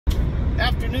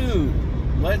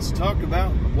afternoon. Let's talk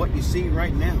about what you see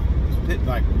right now. It's pit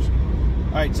vipers.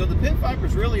 Alright, so the pit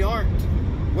vipers really aren't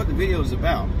what the video is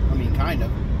about. I mean, kind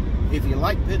of. If you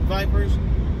like pit vipers,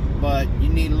 but you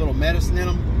need a little medicine in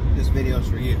them, this video is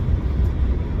for you.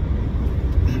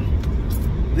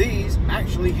 These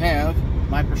actually have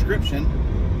my prescription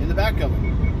in the back of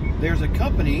them. There's a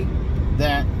company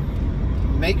that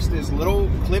makes this little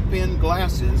clip-in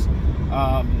glasses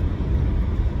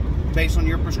based on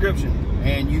your prescription,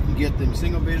 and you can get them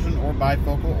single vision or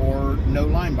bifocal or no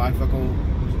line bifocal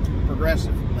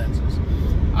progressive lenses.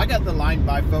 I got the line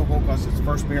bifocal because it's the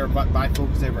first pair of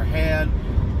bifocals I ever had.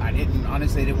 I didn't want to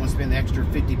spend the extra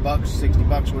 50 bucks, 60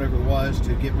 bucks, whatever it was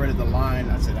to get rid of the line.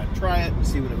 I said I'd try it and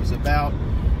see what it was about,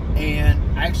 and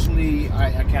actually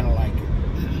I kind of like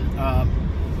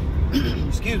it.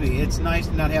 Excuse me, it's nice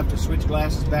to not have to switch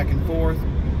glasses back and forth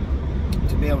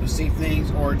to be able to see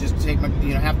things, or just take my,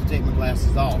 have to take my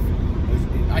glasses off.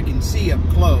 I can see up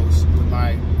close with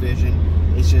my vision.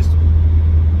 It's just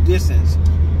distance.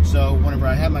 So whenever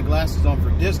I have my glasses on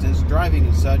for distance, driving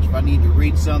and such, if I need to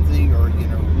read something or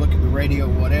look at the radio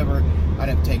or whatever, I'd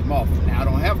have to take them off. Now I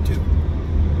don't have to.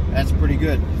 That's pretty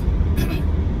good.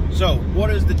 So what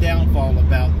is the downfall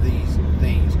about these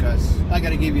things? Because I got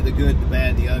to give you the good, the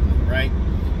bad, the ugly, right?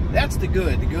 That's the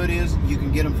good. The good is you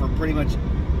can get them for pretty much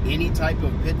any type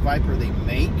of pit viper they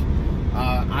make.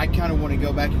 I kind of want to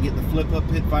go back and get the flip-up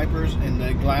pit vipers, and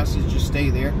the glasses just stay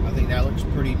there. I think that looks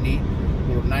pretty neat.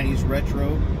 Little 90s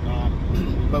retro,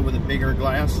 but with a bigger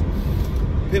glass.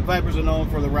 Pit vipers are known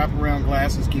for the wraparound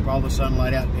glasses, keep all the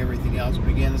sunlight out and everything else. But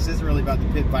again, this isn't really about the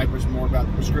pit vipers, more about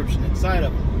the prescription inside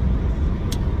of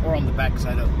them, or on the back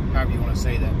side of them, however you want to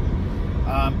say that.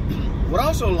 What I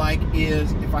also like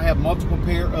is if I have multiple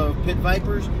pair of pit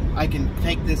vipers, I can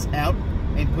take this out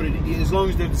and put it in, as long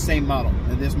as they're the same model.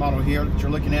 And this model here that you're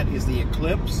looking at is the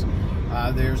Eclipse.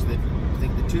 There's the, I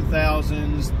think, the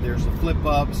 2000s. There's the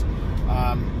flip-ups.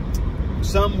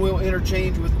 Some will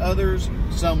interchange with others,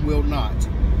 some will not.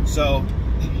 So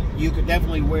you could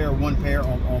definitely wear one pair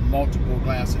on multiple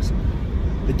glasses.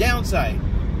 The downside,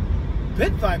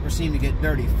 pit vipers seem to get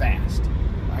dirty fast.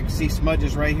 I can see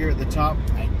smudges right here at the top.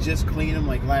 I just cleaned them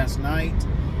like last night.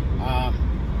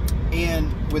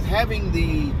 And with having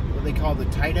the, what they call the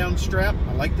tie-down strap,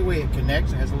 I like the way it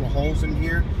connects. It has little holes in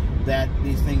here that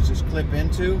these things just clip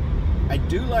into. I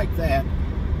do like that.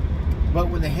 But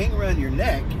when they hang around your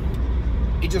neck,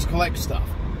 it just collects stuff.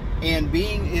 And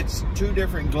being it's two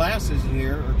different glasses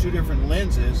here, or two different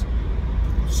lenses,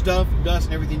 stuff, dust,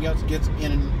 and everything else gets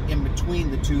in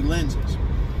between the two lenses.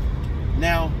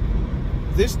 Now,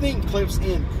 this thing clips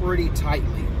in pretty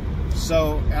tightly.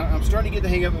 So I'm starting to get the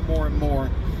hang of it more and more.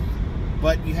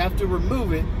 But you have to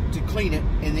remove it to clean it,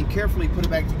 and then carefully put it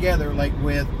back together, like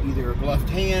with either a gloved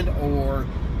hand or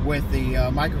with the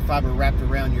microfiber wrapped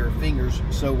around your fingers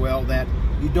so well that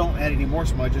you don't add any more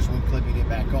smudges when clipping it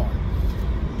back on.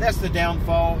 That's the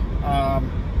downfall.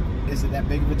 Is it that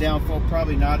big of a downfall?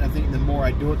 Probably not. I think the more I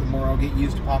do it, the more I'll get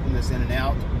used to popping this in and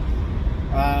out.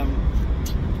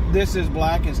 This is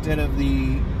black instead of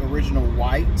the original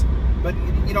white, but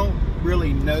you don't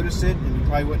really notice it, and you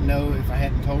probably wouldn't know if I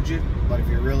hadn't told you. But if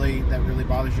that really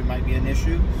bothers you, it might be an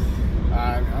issue.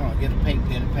 I don't know, get a paint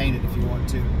pen and paint it if you want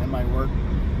to. That might work.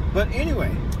 But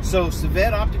anyway, so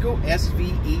Sved Optical,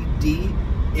 SVED,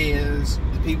 is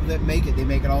the people that make it. They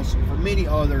make it also for many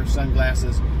other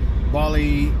sunglasses.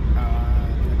 Bali,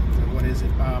 what is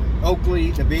it?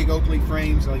 Oakley, the big Oakley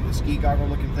frames, like the ski goggle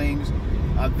looking things.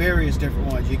 Various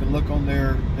different ones. You can look on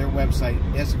their website,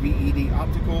 SVED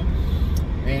Optical,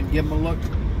 and give them a look.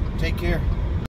 Take care.